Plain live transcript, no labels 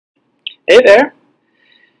Hey there!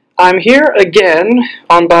 I'm here again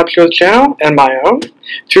on Bobsheux's channel and my own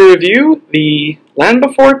to review the Land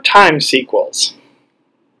Before Time sequels.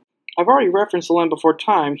 I've already referenced The Land Before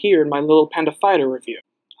Time here in my Little Panda Fighter review.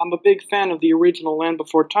 I'm a big fan of the original Land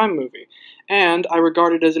Before Time movie, and I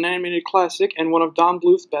regard it as an animated classic and one of Don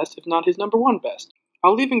Bluth's best, if not his #1 best.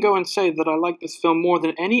 I'll even go and say that I like this film more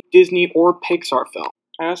than any Disney or Pixar film.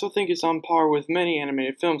 I also think it's on par with many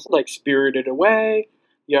animated films like Spirited Away,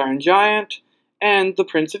 The Iron Giant, and The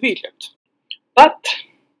Prince of Egypt. But,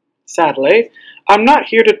 sadly, I'm not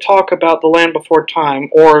here to talk about The Land Before Time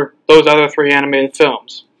or those other 3 animated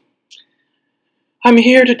films. I'm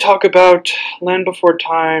here to talk about Land Before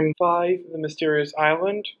Time 5, The Mysterious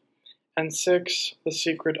Island, and 6, The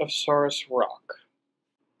Secret of Saurus Rock.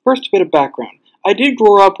 First, a bit of background. I did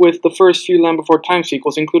grow up with the first few Land Before Time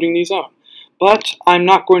sequels, including these own. But I'm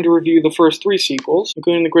not going to review the first 3 sequels,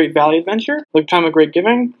 including The Great Valley Adventure, The Time of Great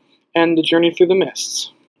Giving, and The Journey Through the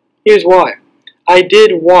Mists. Here's why. I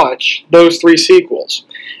did watch those 3 sequels,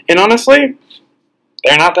 and honestly,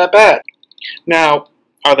 they're not that bad. Now,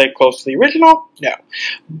 are they close to the original? No.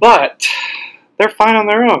 But they're fine on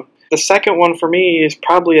their own. The second one for me is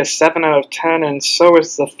probably a 7 out of 10, and so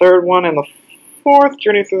is the third one, and the fourth,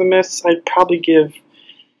 Journey Through the Mists, I'd probably give,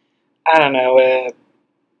 I don't know, a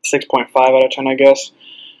 6.5 out of 10, I guess.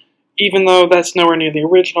 Even though that's nowhere near the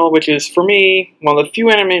original, which is, for me, one of the few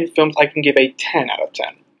animated films I can give a 10 out of 10.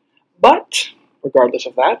 But, regardless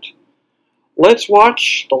of that, let's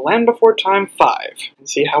watch The Land Before Time 5 and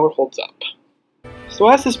see how it holds up. So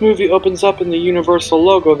as this movie opens up in the Universal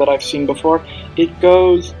logo that I've seen before, it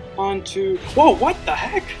goes on to... Whoa, what the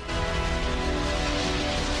heck?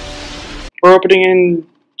 We're opening in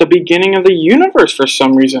the beginning of the universe for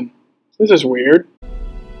some reason. This is weird.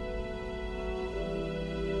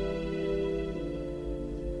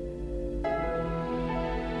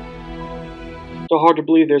 So hard to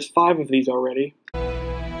believe there's 5 of these already.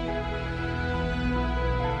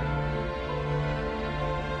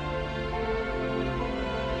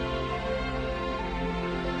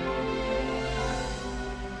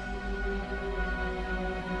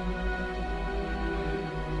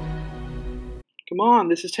 Come on,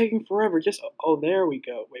 this is taking forever. Just, oh, there we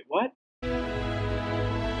go. Wait, what?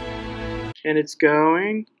 And it's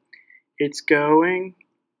going.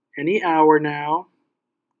 Any hour now.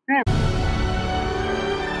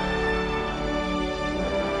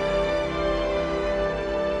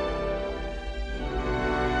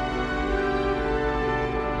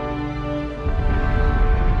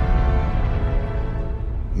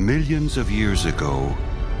 Millions of years ago,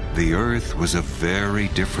 the Earth was a very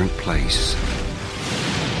different place.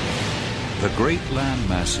 The great land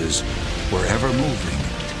masses were ever moving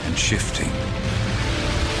and shifting.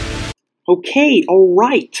 Okay,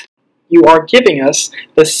 alright. You are giving us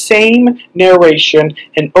the same narration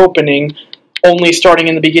and opening, only starting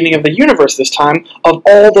in the beginning of the universe this time, of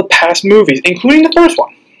all the past movies, including the first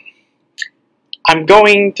one. I'm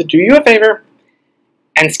going to do you a favor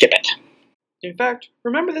and skip it. In fact,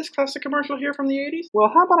 remember this classic commercial here from the 80s? Well,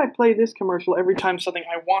 how about I play this commercial every time something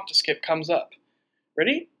I want to skip comes up?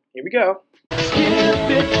 Ready? Here we go.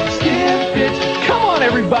 Skip it, come on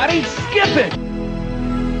everybody, skip it!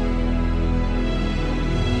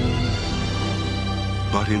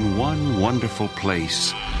 But in one wonderful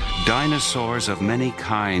place, dinosaurs of many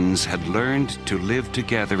kinds had learned to live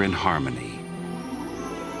together in harmony.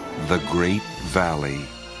 The Great Valley,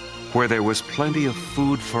 where there was plenty of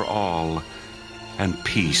food for all, and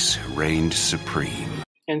peace reigned supreme.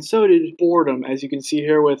 And so did boredom, as you can see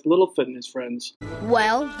here with Littlefoot and his friends.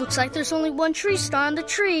 Well, looks like there's only one tree star on the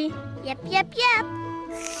tree. Yep.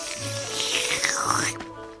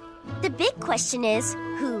 The big question is,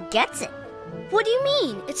 who gets it? What do you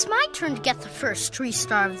mean? It's my turn to get the first tree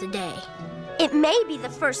star of the day. It may be the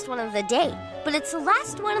first one of the day, but it's the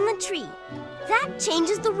last one on the tree. That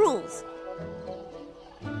changes the rules.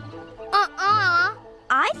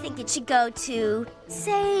 I think it should go to,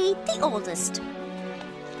 say, the oldest.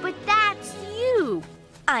 But that's you.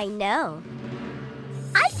 I know.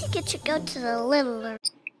 I think it should go to the littler.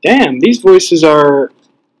 Damn, these voices are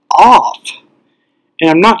off. And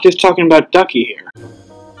I'm not just talking about Ducky here.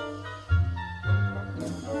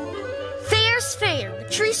 Fair's fair. The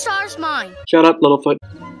tree star's mine. Shut up, Littlefoot.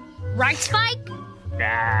 Right, Spike?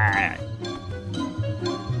 Hey!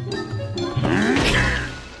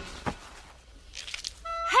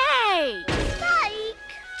 Spike!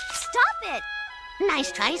 Stop it!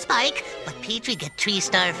 Nice try, Spike, but Petrie get tree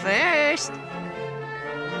star first.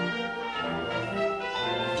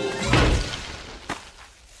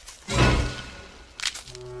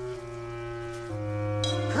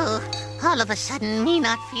 all of a sudden me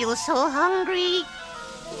not feel so hungry?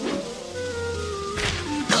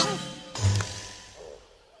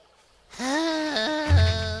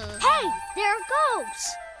 Hey, there it goes.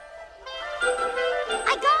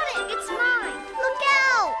 I got it. It's mine. Look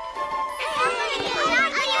out. Hey,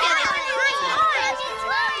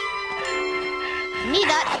 Me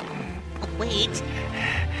not... Wait.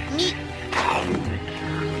 Me...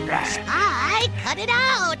 Spy, cut it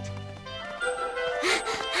out!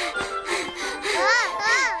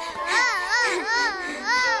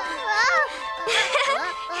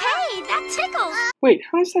 Hey, that tickles. Wait,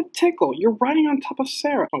 how does that tickle? You're riding on top of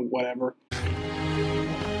Sarah. Oh, whatever.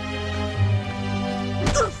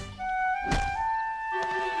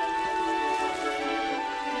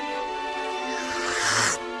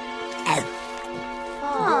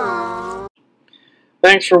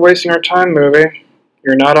 Thanks for wasting our time, movie.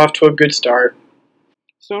 You're not off to a good start.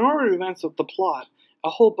 So in order to advance up the plot, a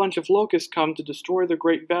whole bunch of locusts come to destroy the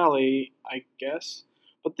Great Valley, I guess.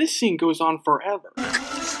 But this scene goes on forever.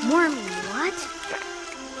 Swarming what?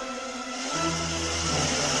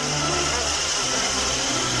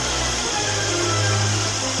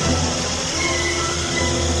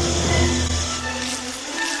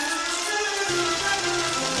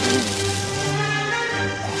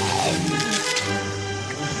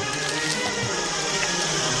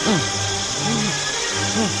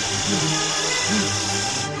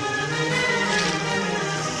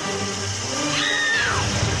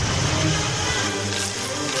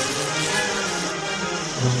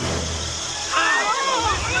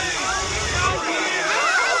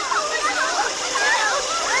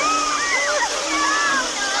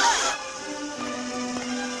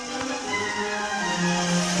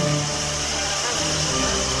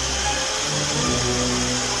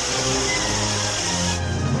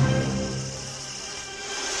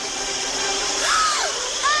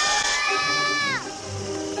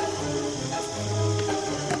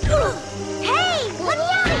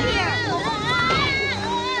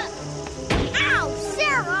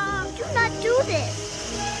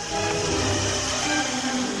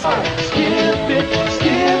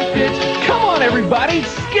 Skip it. Come on, everybody,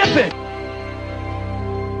 skip it.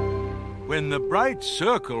 When the bright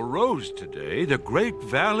circle rose today, the Great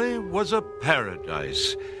Valley was a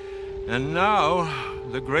paradise. And now,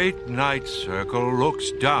 the great night circle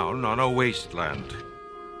looks down on a wasteland.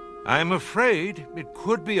 I'm afraid it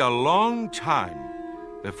could be a long time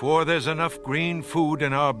before there's enough green food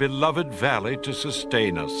in our beloved valley to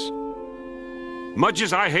sustain us. Much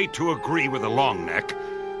as I hate to agree with the long neck,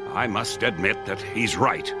 I must admit that he's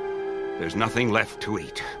right. There's nothing left to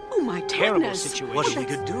eat. Oh, my Terrible goodness. situation. What are we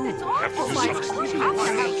to do?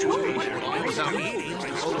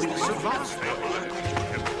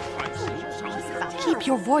 Keep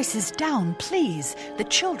your voices down, please. The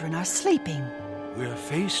children are sleeping. We're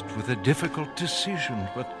faced with a difficult decision,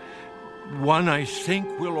 but one I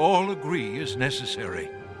think we'll all agree is necessary.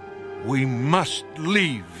 We must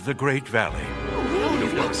leave the Great Valley.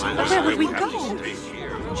 Where would we go?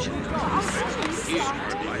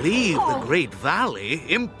 Leave the Great Valley?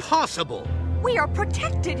 Impossible! We are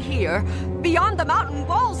protected here. Beyond the mountain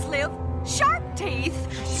walls live shark teeth.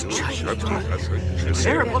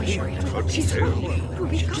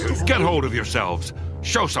 Get hold of yourselves.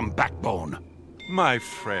 Show some backbone. My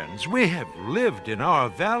friends, we have lived in our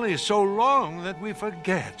valley so long that we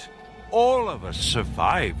forget. All of us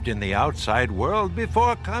survived in the outside world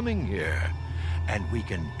before coming here. And we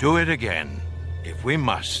can do it again, if we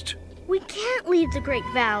must. We can't leave the Great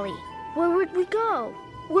Valley. Where would we go?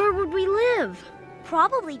 Where would we live?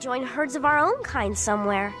 Probably join herds of our own kind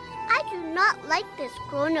somewhere. I do not like this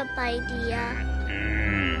grown-up idea.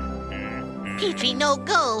 Petrie, no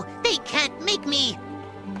go. They can't make me.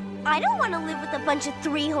 I don't want to live with a bunch of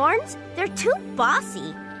three-horns. They're too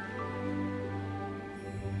bossy.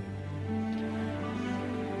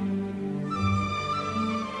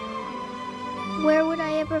 Where would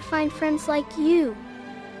I ever find friends like you?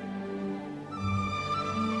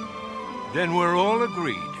 Then we're all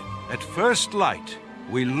agreed. At first light,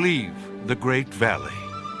 we leave the Great Valley.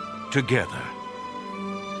 Together.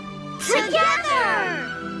 Together!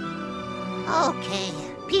 Okay,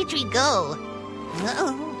 Petrie, go.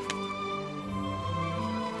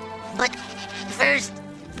 But first,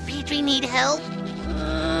 Petrie need help?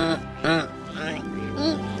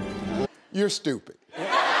 You're stupid.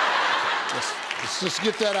 Let's just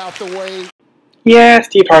get that out the way. Yeah,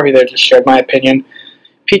 Steve Harvey there just shared my opinion.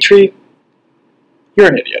 Petrie, you're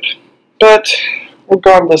an idiot. But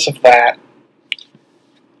regardless of that,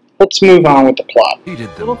 let's move on with the plot.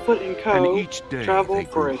 Littlefoot and Co. each day travel they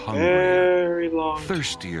for grew a hungrier, very long time.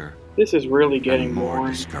 thirstier, This is really and getting more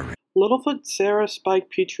boring. discouraged. Littlefoot, Sarah, Spike,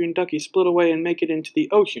 Petrie, and Ducky split away and make it into the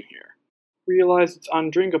ocean here. Realize it's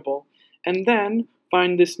undrinkable, and then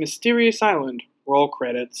find this mysterious island. Roll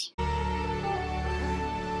credits.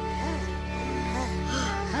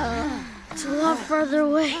 It's a lot farther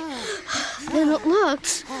away than it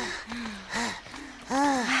looks.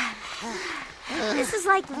 This is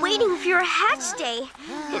like waiting for your hatch day.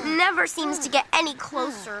 It never seems to get any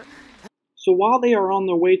closer. So while they are on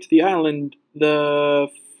their way to the island, the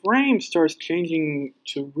frame starts changing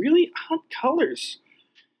to really odd colors.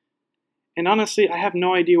 And honestly, I have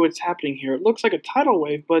no idea what's happening here. It looks like a tidal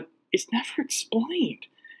wave, but it's never explained.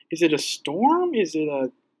 Is it a storm? Is it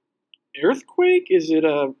a earthquake? Is it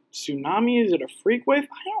a tsunami? Is it a freak wave?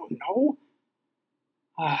 I don't know.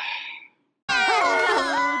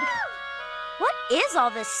 What is all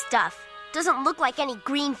this stuff? Doesn't look like any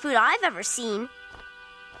green food I've ever seen.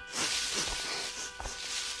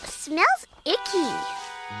 Smells icky.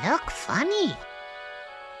 Look funny.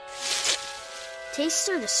 Tastes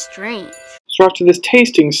sort of strange. So after this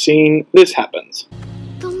tasting scene, this happens.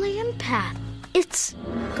 The land path. It's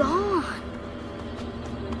gone.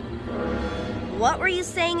 What were you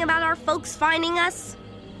saying about our folks finding us?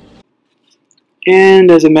 And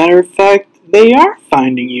as a matter of fact, they are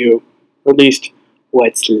finding you. Or at least,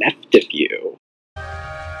 what's left of you.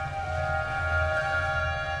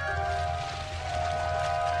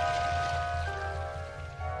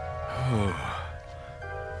 Oh,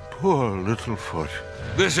 poor Littlefoot.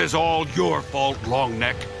 This is all your fault,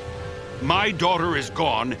 Longneck. My daughter is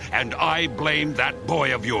gone, and I blame that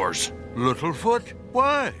boy of yours. Littlefoot?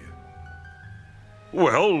 Why?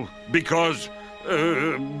 Well, because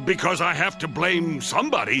I have to blame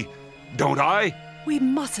somebody, don't I? We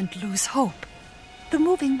mustn't lose hope. The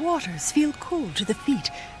moving waters feel cool to the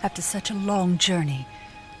feet after such a long journey.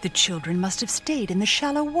 The children must have stayed in the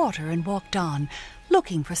shallow water and walked on,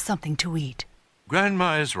 looking for something to eat.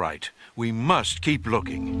 Grandma is right. We must keep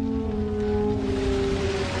looking.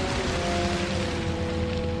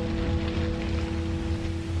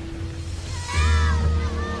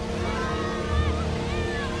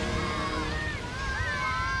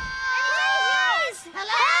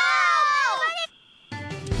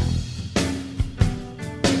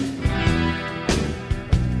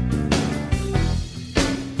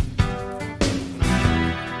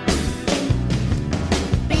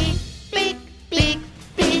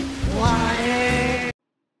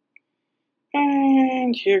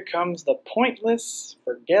 And here comes the pointless,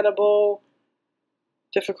 forgettable,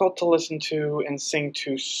 difficult to listen to and sing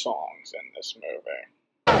to songs in this movie.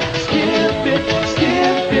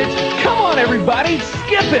 Skip it, come on everybody,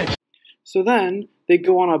 skip it! So then, they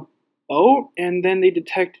go on a boat, and then they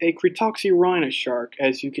detect a Cretoxy shark,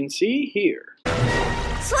 as you can see here.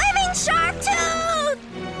 Swimming shark tooth!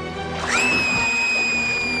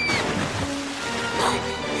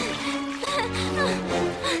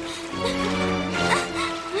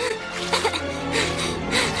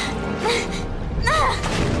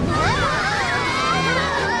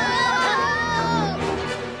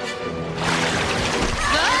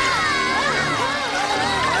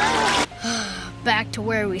 Back to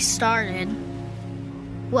where we started.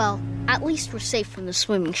 Well, at least we're safe from the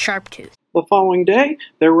swimming sharp tooth. The following day,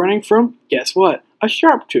 they're running from, guess what, a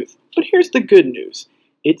sharp tooth. But here's the good news.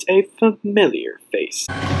 It's a familiar face.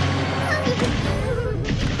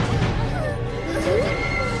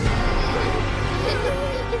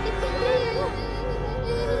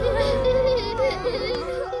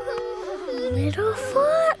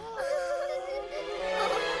 Littlefoot?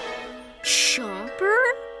 Chomper?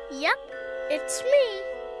 Yep, it's me.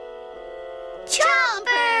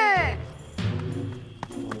 Chomper!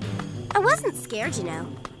 I wasn't scared, you know.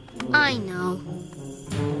 I know.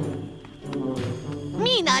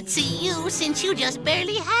 Me not see you since you just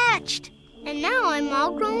barely hatched. And now I'm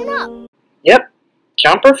all grown up. Yep,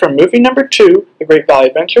 Chomper from movie number 2, The Great Valley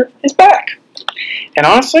Adventure, is back. And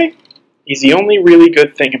honestly, he's the only really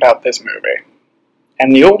good thing about this movie.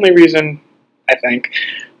 And the only reason, I think,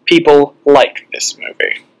 people like this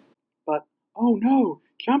movie. But, oh no,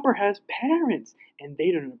 Chomper has parents, and they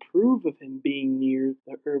don't approve of him being near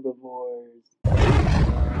the herbivores.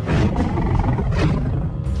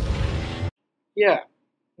 Yeah,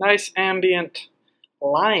 nice ambient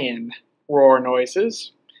lion roar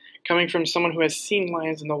noises. Coming from someone who has seen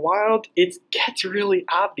lions in the wild, it gets really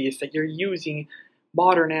obvious that you're using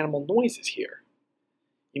modern animal noises here.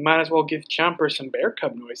 You might as well give Chomper some bear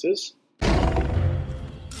cub noises.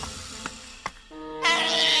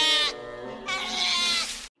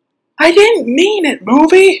 I didn't mean it,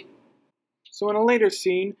 movie! So in a later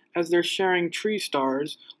scene, as they're sharing tree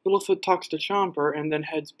stars, Littlefoot talks to Chomper and then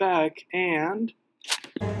heads back and...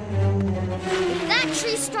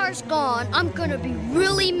 3 stars gone, I'm gonna be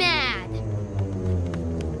really mad.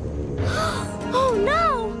 Oh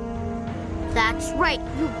no! That's right,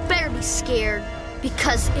 you better be scared.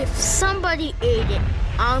 Because if somebody ate it,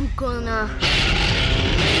 I'm gonna...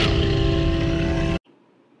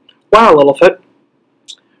 Wow, Littlefoot.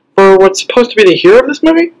 For what's supposed to be the hero of this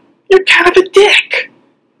movie, you're kind of a dick.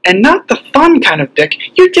 And not the fun kind of dick,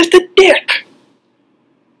 you're just a dick.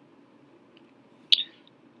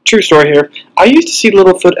 True story here. I used to see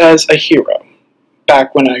Littlefoot as a hero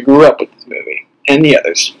back when I grew up with this movie and the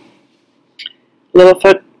others.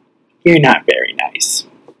 Littlefoot, you're not very nice.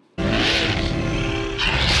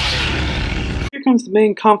 Here comes the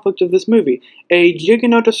main conflict of this movie, a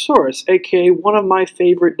Giganotosaurus, aka one of my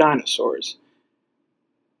favorite dinosaurs.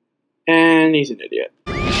 And he's an idiot.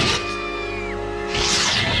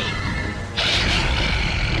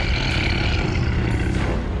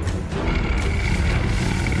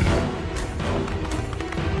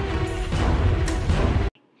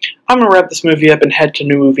 I'm gonna wrap this movie up and head to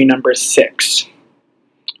new movie number 6.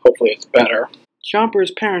 Hopefully it's better.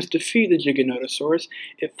 Chomper's parents defeat the Giganotosaurus.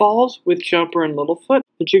 It falls with Chomper and Littlefoot.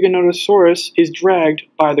 The Giganotosaurus is dragged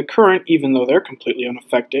by the current, even though they're completely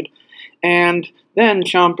unaffected. And then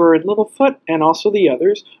Chomper and Littlefoot, and also the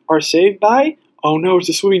others, are saved by... Oh no, it's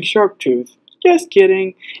a swimming shark tooth. Just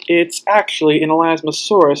kidding. It's actually an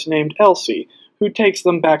Elasmosaurus named Elsie, who takes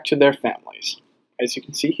them back to their families, as you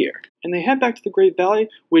can see here. And they head back to the Great Valley,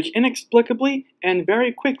 which inexplicably and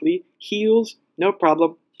very quickly heals, no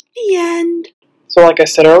problem. The end. So like I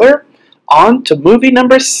said earlier, on to movie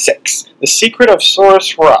number 6, The Secret of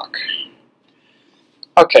Saurus Rock.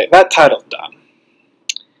 Okay, that title's done.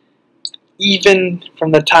 Even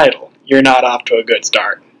from the title, you're not off to a good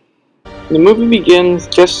start. The movie begins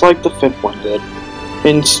just like the 5th one did,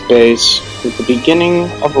 in space, with the beginning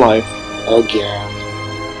of life again.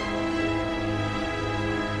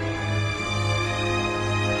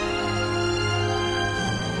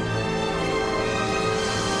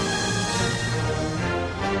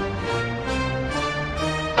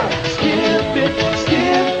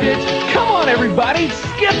 Skip it. Come on, everybody,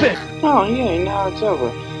 skip it. Oh, yay, now it's over.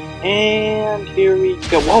 And here we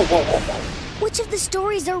go. Whoa, whoa, whoa, whoa. Which of the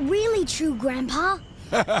stories are really true, Grandpa?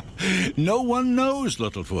 No one knows,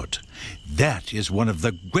 Littlefoot. That is one of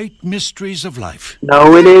the great mysteries of life.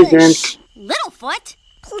 No, it isn't. Littlefoot?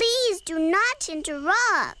 Please do not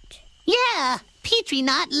interrupt. Yeah, Petrie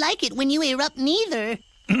not like it when you erupt neither.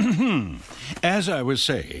 As I was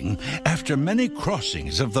saying, after many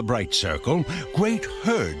crossings of the Bright Circle, great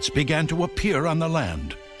herds began to appear on the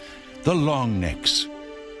land. The Longnecks,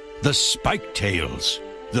 the Spiketails,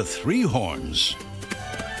 the Three Horns.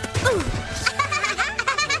 Oh,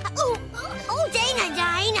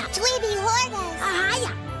 Dana, Tweety Hortus.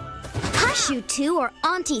 Hush, you two, or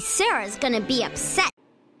Auntie Sarah's gonna be upset.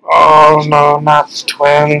 Oh no, not the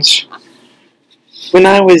twins. When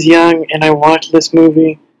I was young and I watched this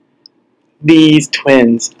movie, these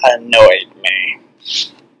twins annoyed me.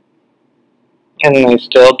 And they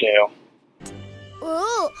still do.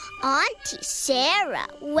 Ooh, Auntie Sarah,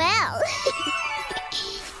 well.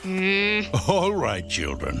 All right,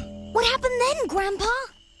 children. What happened then, Grandpa?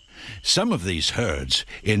 Some of these herds,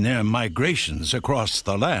 in their migrations across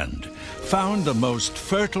the land, found the most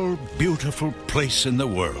fertile, beautiful place in the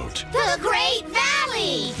world. The Great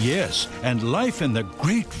Valley! Yes, and life in the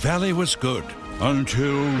Great Valley was good.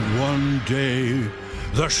 Until one day,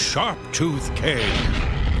 the sharp tooth came.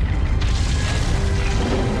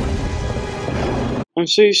 I'm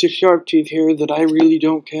so used to sharp teeth here that I really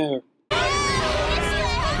don't care.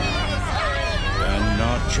 And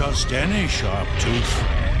not just any sharp tooth,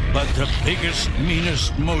 but the biggest,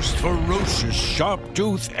 meanest, most ferocious sharp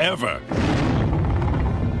tooth ever.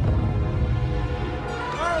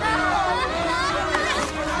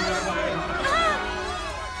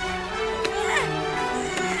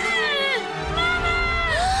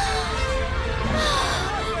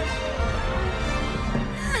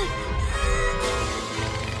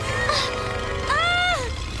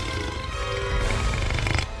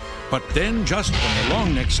 But then, just when the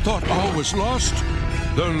Longnecks thought all was lost,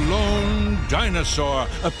 the lone dinosaur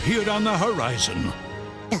appeared on the horizon.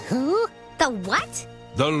 The who? The what?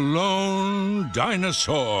 The lone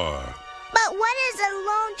dinosaur. But what is a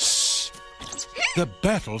lone... Shh! The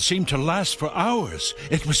battle seemed to last for hours.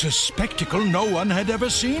 It was a spectacle no one had ever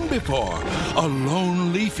seen before. A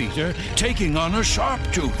lone leaf eater taking on a sharp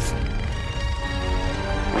tooth.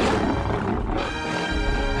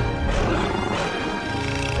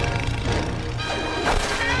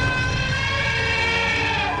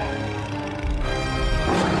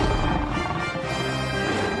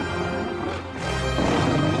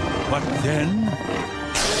 But then,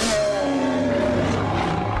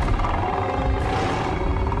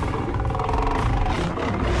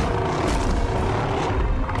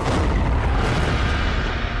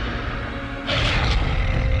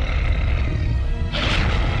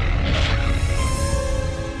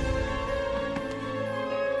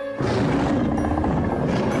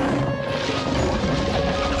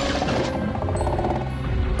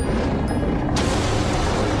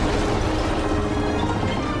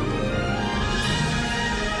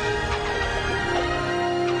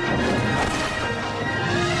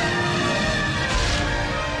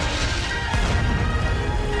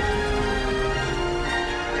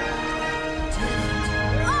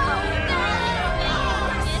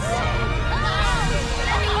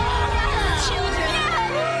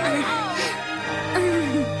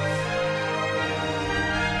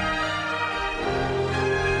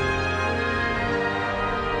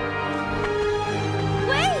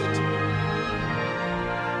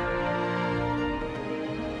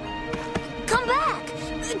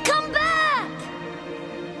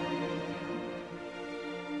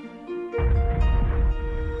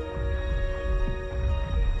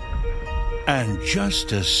 And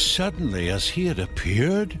just as suddenly as he had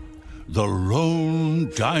appeared, the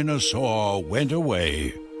lone dinosaur went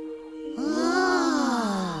away.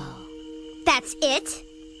 Oh. That's it?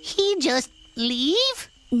 He just leave?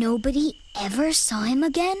 Nobody ever saw him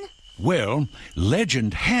again? Well,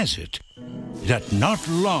 legend has it that not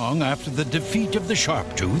long after the defeat of the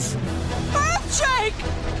Sharptooth,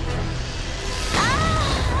 Earthshake!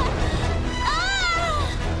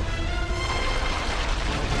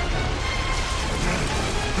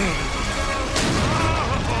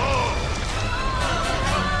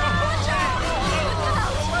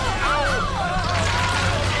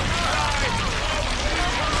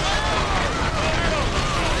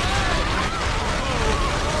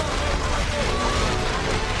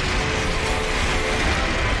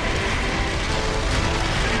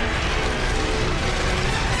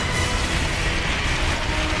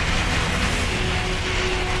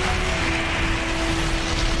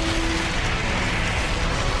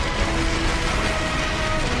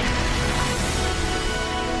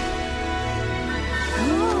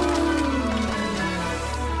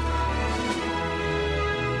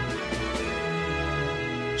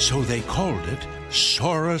 so they called it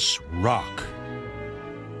Saurus Rock.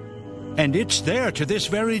 And it's there to this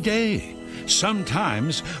very day.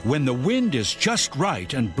 Sometimes, when the wind is just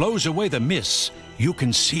right and blows away the mists, you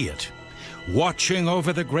can see it, watching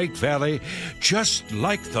over the Great Valley, just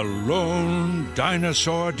like the lone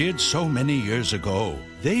dinosaur did so many years ago.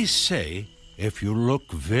 They say if you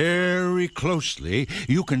look very closely,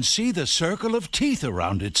 you can see the circle of teeth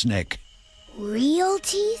around its neck. Real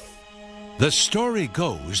teeth? The story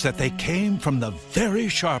goes that they came from the very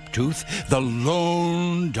Sharptooth the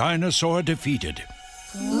lone dinosaur defeated.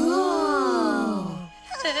 Oh.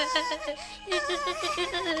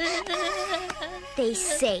 They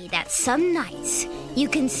say that some nights you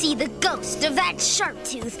can see the ghost of that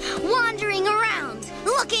Sharptooth wandering around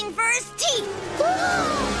looking for his teeth.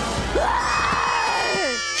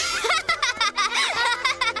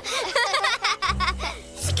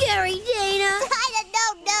 Scary, Dana. I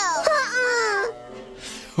don't know.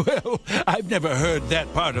 Well, I've never heard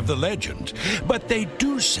that part of the legend, but they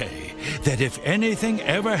do say that if anything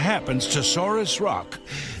ever happens to Saurus Rock,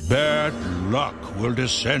 bad luck will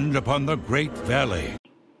descend upon the Great Valley.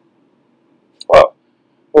 Well,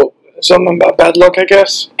 something about bad luck, I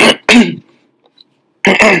guess.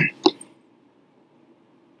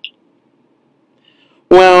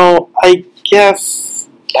 Well, I guess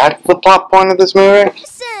that's the plot point of this movie.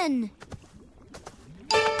 Listen.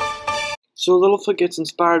 So Littlefoot gets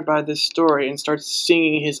inspired by this story and starts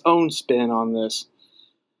singing his own spin on this.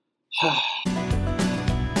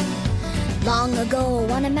 Long ago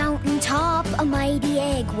on a mountain top, a mighty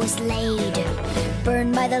egg was laid,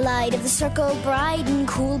 burned by the light of the circle bright and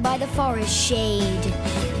cooled by the forest shade.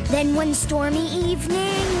 Then one stormy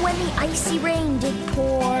evening, when the icy rain did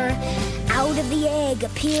pour, out of the egg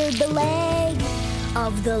appeared the leg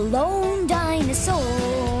of the lone dinosaur.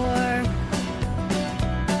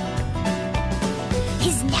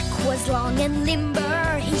 His neck was long and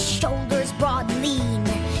limber, his shoulders broad and lean.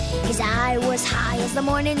 His eye was high as the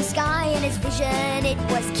morning sky, and his vision, it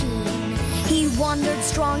was keen. He wandered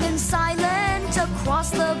strong and silent across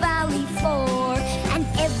the valley floor, and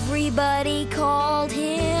everybody called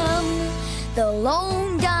him the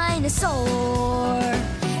lone dinosaur.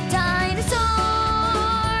 Dinosaur!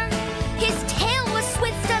 His tail was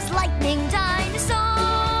swift as lightning,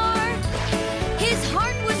 dinosaur! His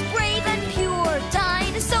heart was brave and pure,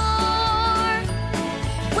 dinosaur!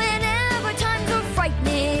 Whenever times were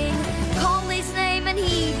frightening, call his name and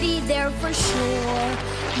he'd be there for sure.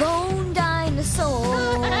 Lone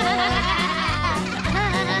dinosaur.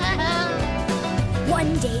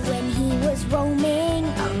 One day when he was roaming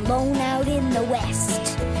alone out in the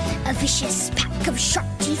west, a vicious pack of sharp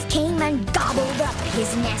teeth came and gobbled up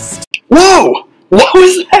his nest. Whoa! What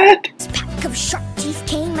was that? This pack of sharp teeth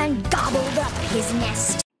came and gobbled up his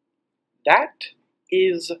nest. That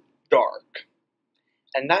is dark.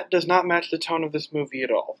 And that does not match the tone of this movie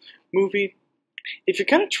at all. Movie, if you're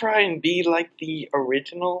gonna try and be like the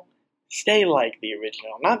original, stay like the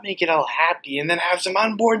original. Not make it all happy and then have some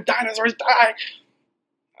onboard dinosaurs die.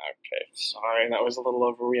 Okay, sorry, that was a little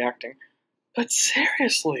overreacting. But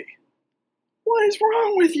seriously, what is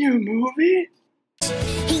wrong with you, movie?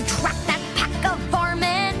 He tracked that pack of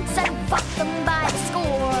varmints and fought them by the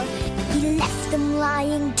score. He left them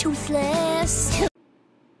lying toothless.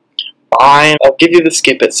 Fine, I'll give you the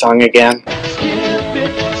Skip It song again.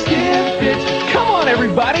 Skip it, come on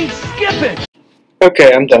everybody, skip it!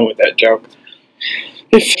 Okay, I'm done with that joke.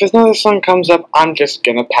 If another song comes up, I'm just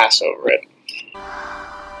gonna pass over it.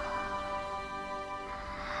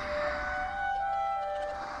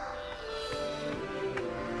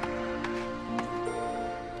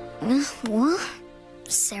 What?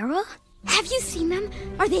 Sarah? Have you seen them?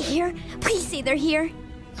 Are they here? Please say they're here.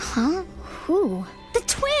 Huh? Who? The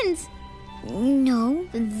twins! No,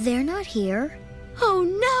 they're not here. Oh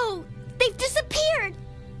no! They've disappeared!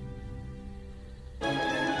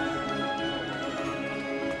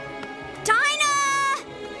 Dinah!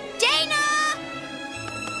 Dana!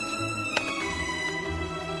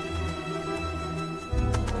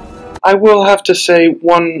 I will have to say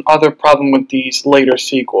one other problem with these later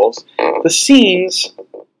sequels. The scenes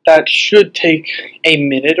that should take a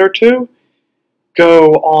minute or two go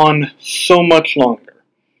on so much longer.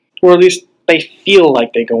 Or at least they feel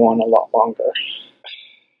like they go on a lot longer.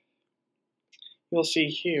 You'll see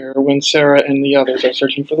here when Sarah and the others are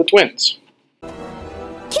searching for the twins.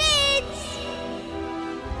 Kids!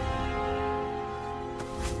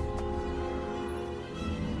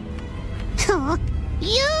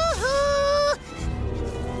 Yoo-hoo!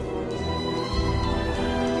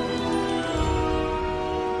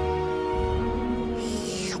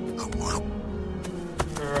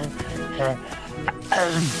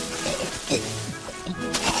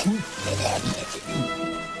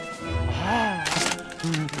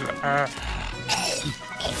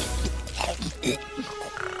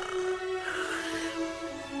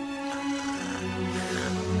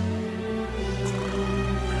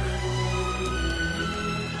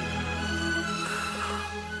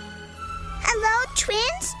 Hello,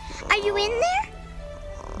 twins? Are you in there?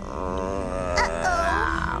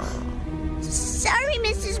 Uh-oh. Sorry,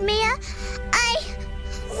 Mrs. Mia.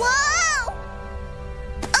 Whoa!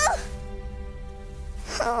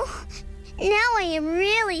 Oh, now I am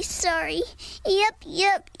really sorry. Yup.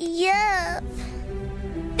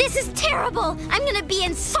 This is terrible! I'm gonna be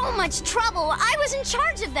in so much trouble! I was in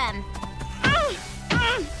charge of them!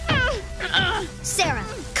 Sarah,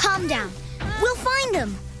 calm down. We'll find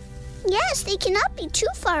them. Yes, they cannot be too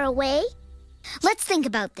far away. Let's think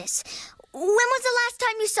about this. When was the last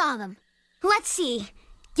time you saw them? Let's see.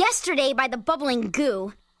 Yesterday by the bubbling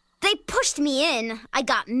goo. They pushed me in. I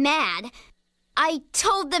got mad. I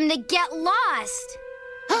told them to get lost.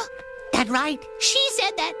 That right? She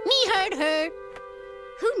said that. Me heard her.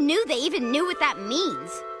 Who knew they even knew what that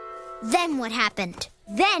means? Then what happened?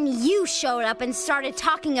 Then you showed up and started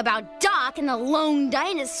talking about Doc and the lone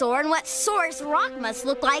dinosaur and what Saurus Rock must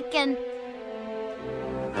look like and...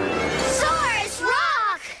 Saurus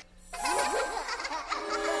Rock!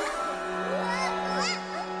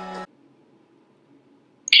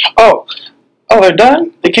 Oh, they're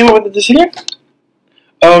done? They came up with the decision?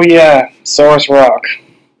 Oh yeah, Saurus Rock.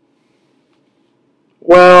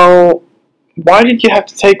 Well, why did you have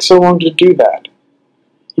to take so long to do that?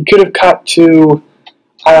 You could have cut to,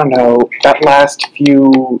 I don't know, that last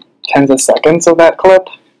few tens of seconds of that clip.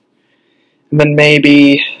 And then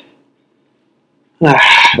maybe...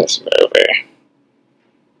 this movie.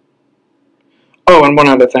 Oh, and one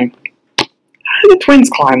other thing. How did the twins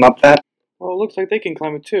climb up that? Well, it looks like they can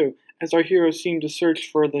climb it too, as our heroes seem to search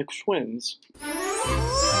for the twins.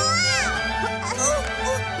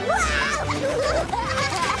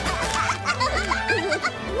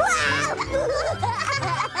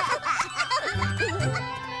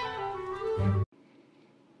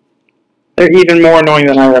 They're even more annoying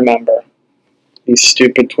than I remember. These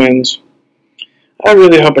stupid twins. I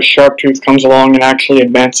really hope a Sharptooth comes along and actually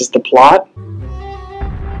advances the plot.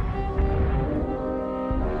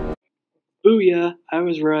 Booyah, I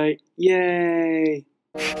was right. Yay!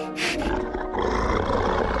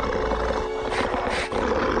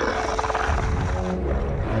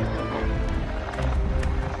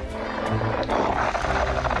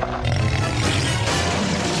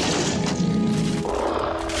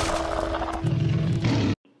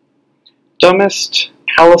 Dumbest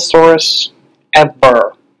Allosaurus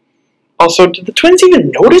ever. Also, did the twins even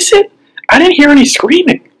notice it? I didn't hear any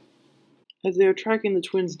screaming. As they are tracking the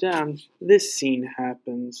twins down, this scene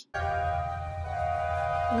happens.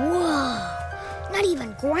 Whoa! Not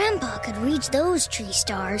even Grandpa could reach those tree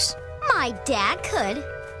stars. My dad could.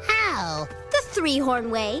 How? The three-horn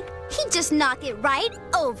way. He just knocked it right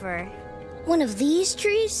over. One of these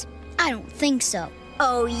trees? I don't think so.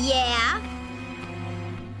 Oh, yeah?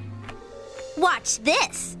 Watch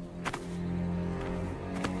this.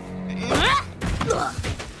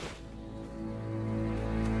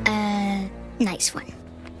 Nice one.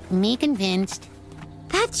 Me convinced.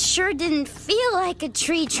 That sure didn't feel like a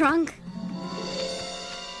tree trunk.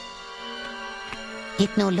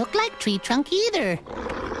 It no look like tree trunk either.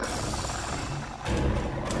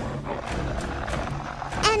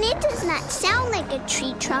 And it does not sound like a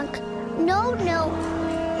tree trunk. No.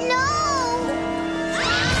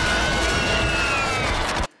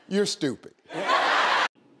 You're stupid.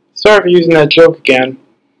 Sorry for using that joke again.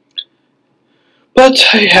 But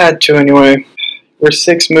I had to anyway. We're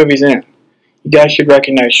 6 movies in. You guys should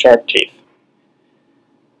recognize Sharp Teeth.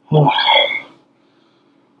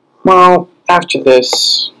 Well, after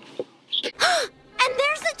this... And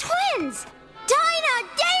there's the twins! Dinah!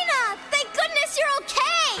 Dana! Thank goodness you're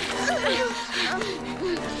okay!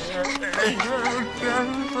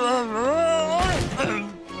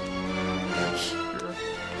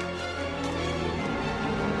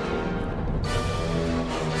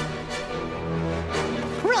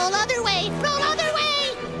 Roll other way! Roll other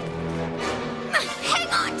way! Hang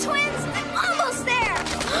on, twins! I'm almost there!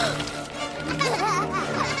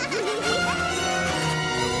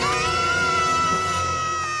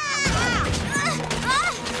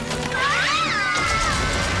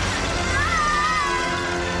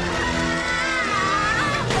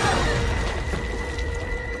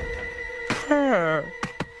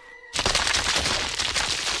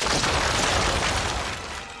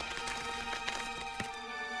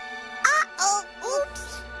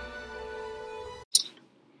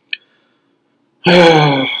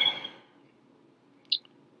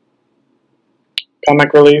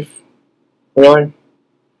 Comic relief? Really?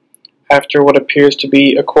 After what appears to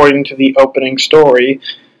be, according to the opening story,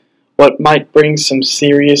 what might bring some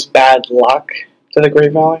serious bad luck to the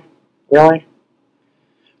Great Valley? Really?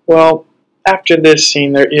 Well, after this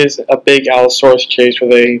scene, there is a big Allosaurus chase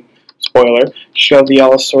with a, spoiler, shove the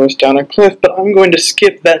Allosaurus down a cliff, but I'm going to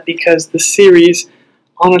skip that because the series,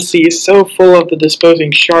 honestly, is so full of the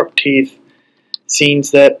disposing Sharp Teeth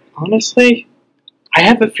scenes that, honestly, I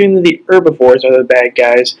have a feeling that the herbivores are the bad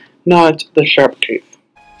guys, not the Sharp Teeth.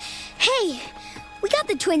 Hey, we got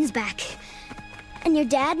the twins back. And your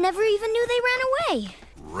dad never even knew they ran away.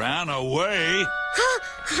 Ran away?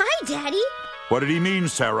 Hi, Daddy. What did he mean,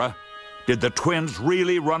 Sarah? Did the twins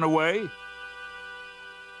really run away?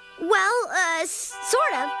 Well,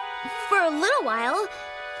 sort of. For a little while.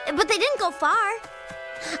 But they didn't go far.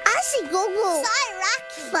 I see go. Sorry,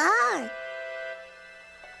 Rocky. Far.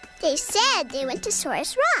 They said they went to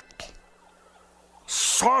Saurus Rock.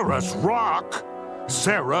 Saurus Rock?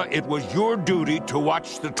 Sarah, it was your duty to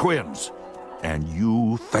watch the twins. And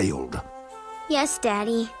you failed. Yes,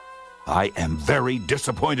 Daddy. I am very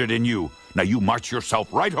disappointed in you. Now you march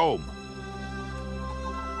yourself right home.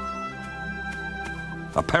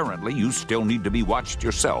 Apparently, you still need to be watched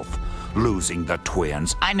yourself. Losing the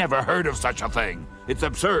twins. I never heard of such a thing. It's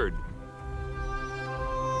absurd.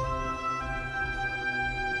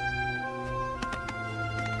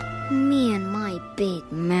 Me and my big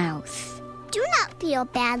mouth. Do not feel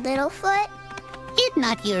bad, Littlefoot. It's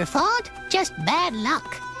not your fault, just bad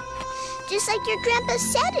luck. Just like your grandpa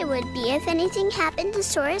said it would be if anything happened to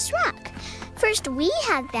Saurus Rock. First we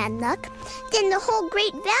have bad luck, then the whole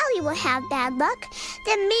Great Valley will have bad luck,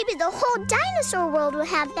 then maybe the whole dinosaur world will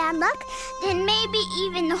have bad luck, then maybe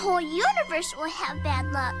even the whole universe will have bad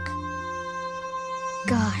luck.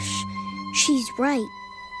 Gosh, she's right.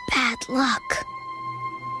 Bad luck.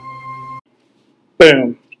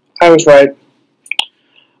 Boom. I was right.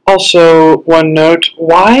 Also, one note,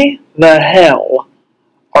 why the hell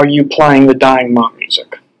are you playing the Dying Mom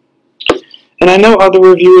music? And I know other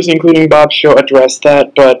reviewers, including Bobsheaux, addressed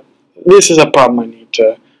that, but this is a problem I need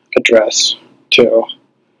to address, too.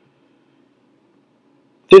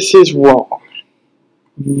 This is wrong.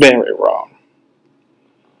 Very wrong.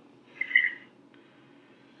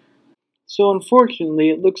 So unfortunately,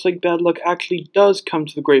 it looks like bad luck actually does come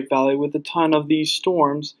to the Great Valley with a ton of these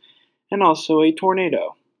storms, and also a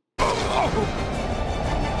tornado.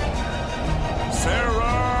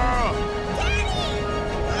 Sarah!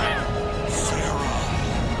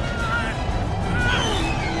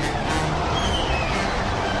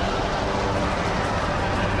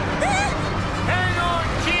 Hang on,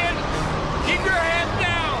 kid! Keep your head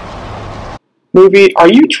down! Movie, are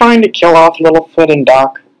you trying to kill off Littlefoot and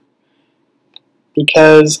Doc?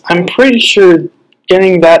 Because I'm pretty sure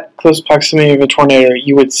getting that close proximity of a tornado,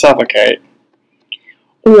 you would suffocate.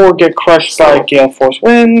 Or get crushed by gale force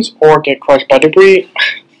winds, or get crushed by debris.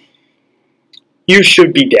 You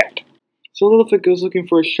should be dead. So Littlefoot goes looking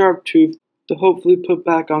for a sharp tooth to hopefully put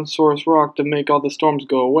back on Saurus Rock to make all the storms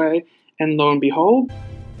go away, and lo and behold...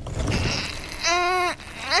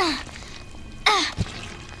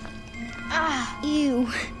 Ew.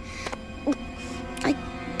 I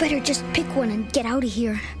better just pick one and get out of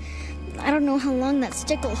here. I don't know how long that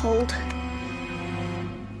stick will hold.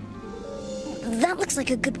 That looks like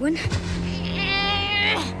a good one.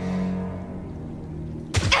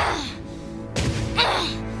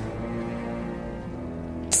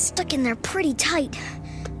 Stuck in there pretty tight.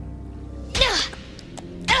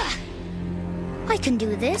 I can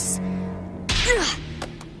do this.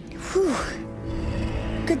 Whew.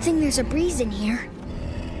 Good thing there's a breeze in here.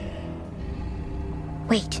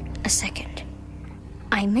 Wait a second.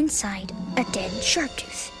 I'm inside a dead shark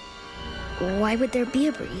tooth. Why would there be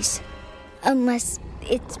a breeze? Unless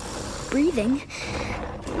it's breathing.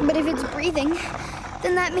 But if it's breathing,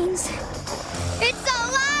 then that means it's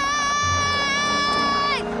alive!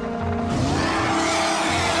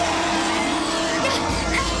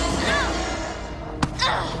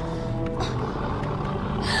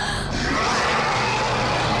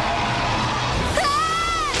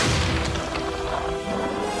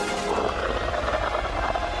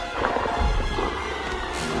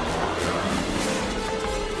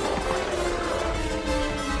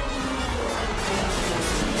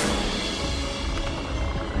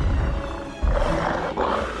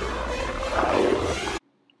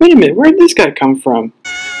 Wait a minute, where did this guy come from?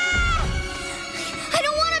 I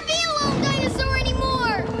don't want to be a lone dinosaur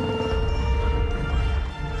anymore!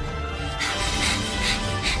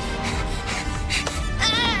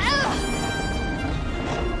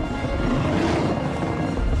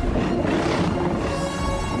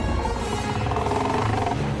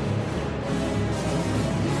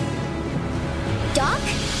 Doc?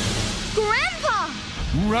 Grandpa!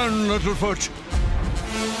 Run, Littlefoot!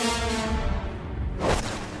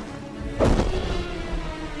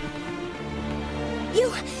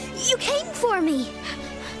 You came for me.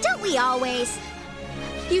 Don't we always?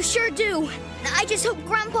 You sure do. I just hope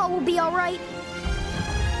Grandpa will be all right.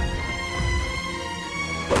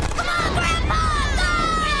 Come on, Grandpa! Go!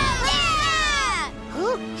 Yeah!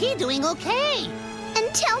 Oh, he's doing okay.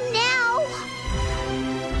 Until now.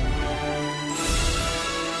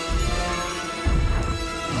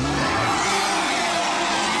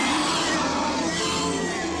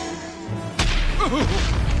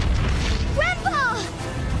 Grandpa!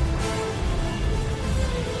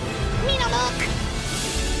 Nina, look!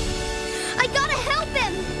 I gotta help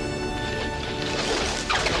him!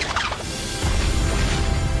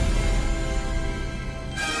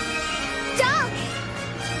 Doc!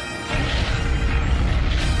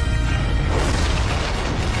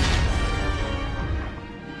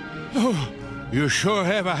 Oh, you sure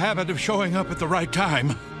have a habit of showing up at the right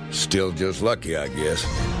time. Still just lucky, I guess.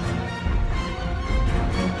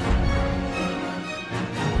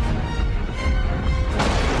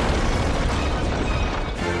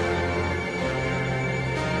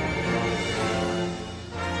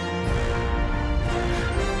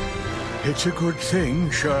 It's a good thing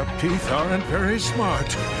sharp teeth aren't very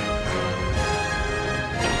smart.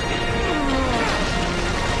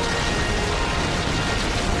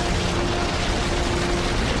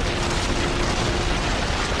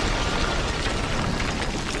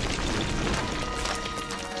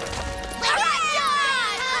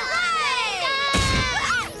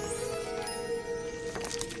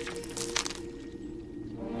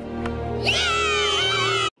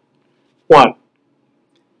 One.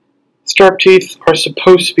 Sharp teeth are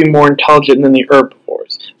supposed to be more intelligent than the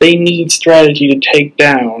herbivores. They need strategy to take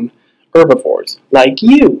down herbivores, like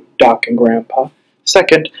you, Doc and Grandpa.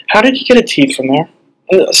 Second, how did you get a teeth from there?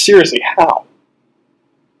 Seriously, how?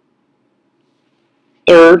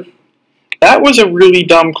 Third, that was a really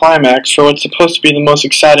dumb climax for what's supposed to be the most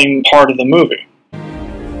exciting part of the movie.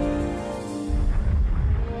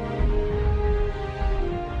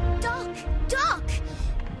 Doc!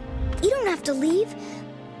 You don't have to leave.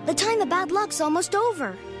 The time of bad luck's almost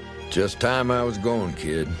over. Just time I was going,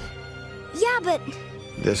 kid. Yeah, but...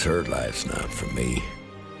 This herd life's not for me.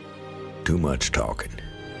 Too much talking.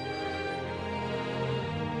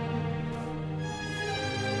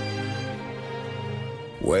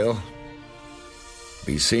 Well,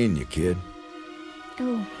 be seeing you, kid.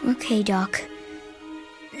 Oh, okay, Doc.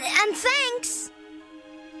 And thanks!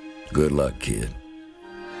 Good luck, kid.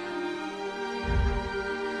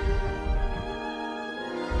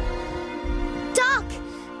 Doc!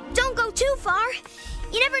 Don't go too far.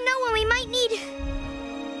 You never know when we might need...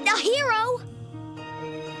 a hero.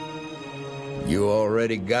 You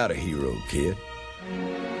already got a hero, kid.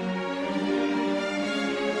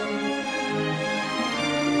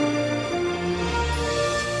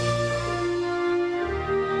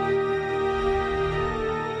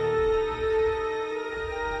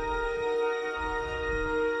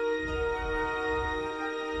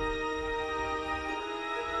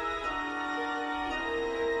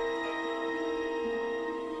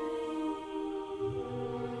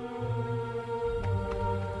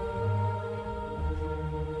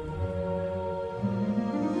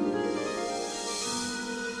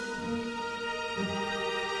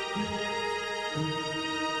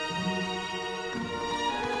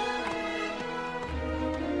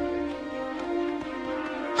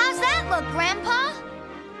 look, Grandpa?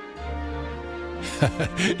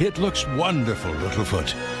 It looks wonderful,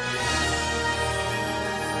 Littlefoot.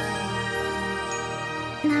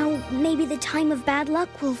 Now, maybe the time of bad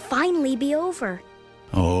luck will finally be over.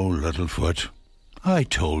 Oh, Littlefoot, I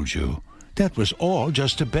told you. That was all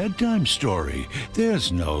just a bedtime story.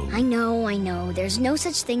 There's no... I know. There's no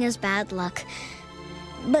such thing as bad luck.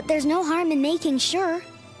 But there's no harm in making sure.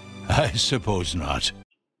 I suppose not.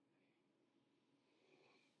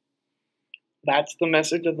 That's the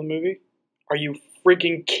message of the movie? Are you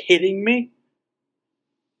freaking kidding me?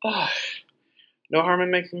 Ugh. No harm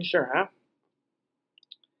in making sure, huh?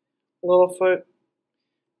 Littlefoot,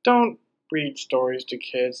 don't read stories to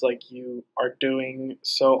kids like you are doing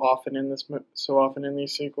so often in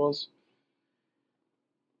these sequels.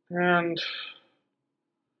 And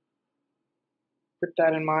with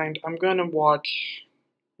that in mind, I'm gonna watch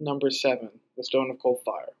number 7, The Stone of Cold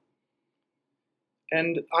Fire.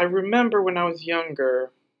 And I remember when I was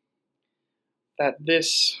younger that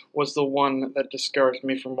this was the one that discouraged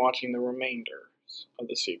me from watching the remainders of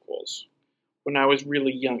the sequels. When I was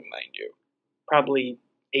really young, mind you. Probably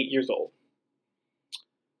 8 years old.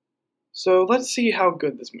 So let's see how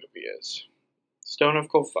good this movie is. Stone of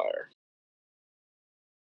Cold Fire.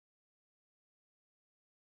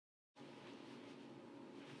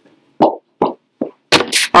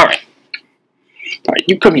 Alright,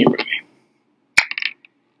 you come here with me.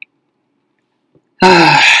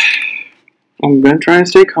 I'm gonna try and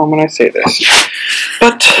stay calm when I say this.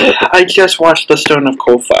 But I just watched The Stone of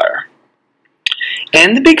Cold Fire.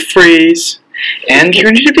 And The Big Freeze. And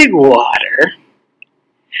Journey to Big Water.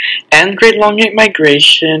 And Great Long Night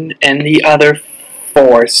Migration. And the other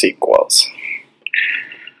 4 sequels.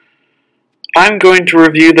 I'm going to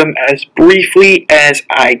review them as briefly as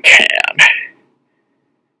I can.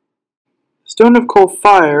 Stone of Cold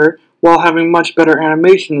Fire, while having much better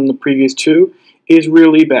animation than the previous 2, is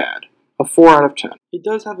really bad. A 4 out of 10. It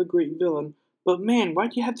does have a great villain, but man,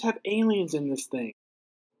 why'd you have to have aliens in this thing?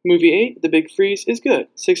 Movie 8, The Big Freeze, is good.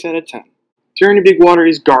 6 out of 10. Journey to Big Water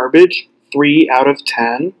is garbage. 3 out of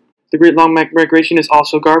 10. The Great Long Migration is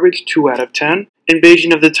also garbage. 2 out of 10.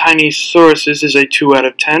 Invasion of the Tiny Sauruses is a 2 out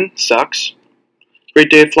of 10. Sucks.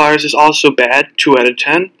 Great Day of Flyers is also bad. 2 out of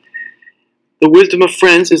 10. The Wisdom of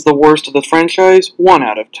Friends is the worst of the franchise. 1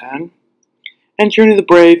 out of 10. And Journey of the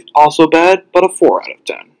Brave, also bad, but a 4 out of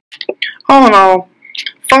 10. All in all,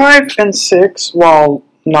 5 and 6, while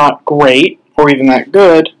not great, or even that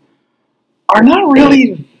good, are not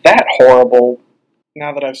really that horrible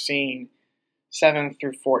now that I've seen 7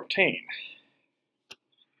 through 14.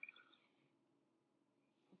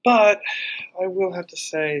 But I will have to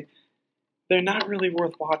say, they're not really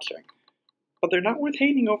worth watching. But they're not worth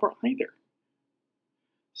hating over either.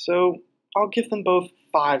 So I'll give them both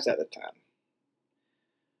 5s out of 10.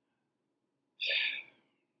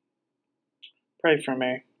 Pray for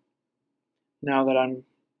me, now that I'm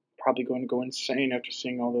probably going to go insane after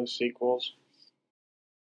seeing all those sequels.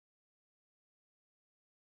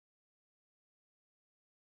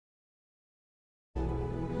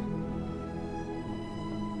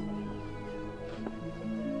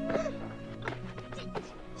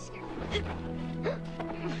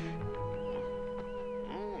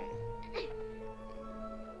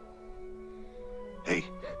 Hey.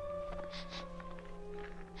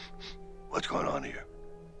 What's going on here?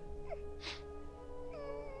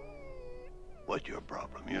 What's your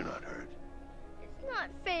problem? You're not hurt. It's not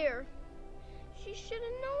fair. She should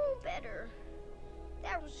have known better.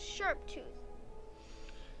 That was Sharptooth.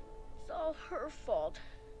 It's all her fault.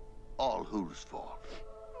 All whose fault?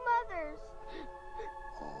 Mother's.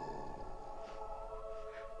 Oh.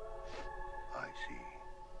 I see.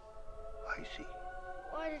 I see.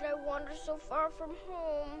 Why did I wander so far from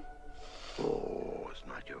home? Oh, it's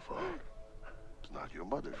not your fault. It's not your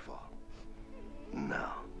mother's fault.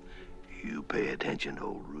 Now, you pay attention,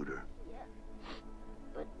 old Rooter. Yeah.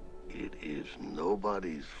 But it is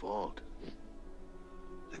nobody's fault.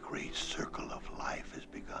 The great circle of life has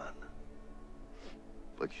begun.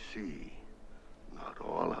 But you see, not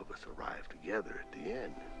all of us arrive together at the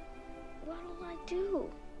end. What'll I do?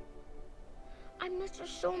 I miss her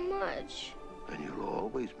so much. And you'll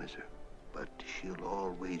always miss her. But she'll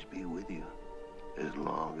always be with you. As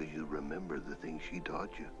long as you remember the things she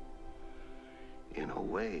taught you. In a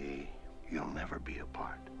way, you'll never be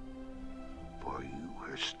apart. For you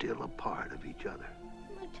are still a part of each other.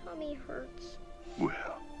 My tummy hurts.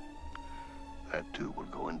 Well, that too will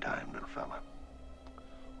go in time, little fella.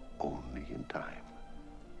 Only in time.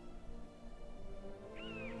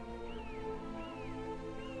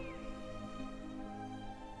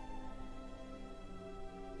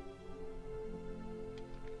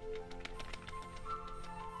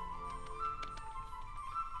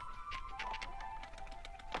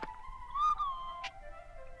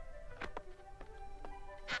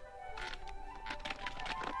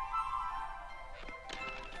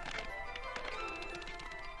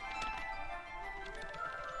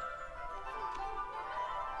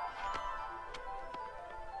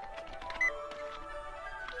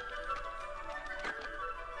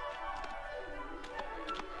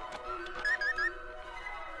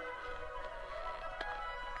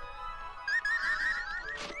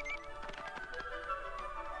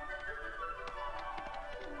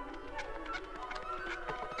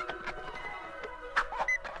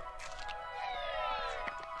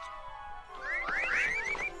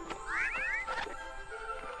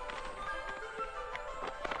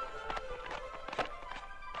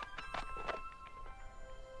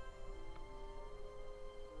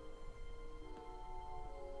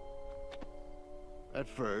 At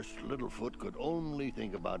first, Littlefoot could only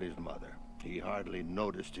think about his mother. He hardly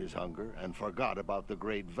noticed his hunger and forgot about the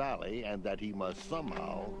Great Valley and that he must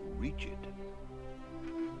somehow reach it.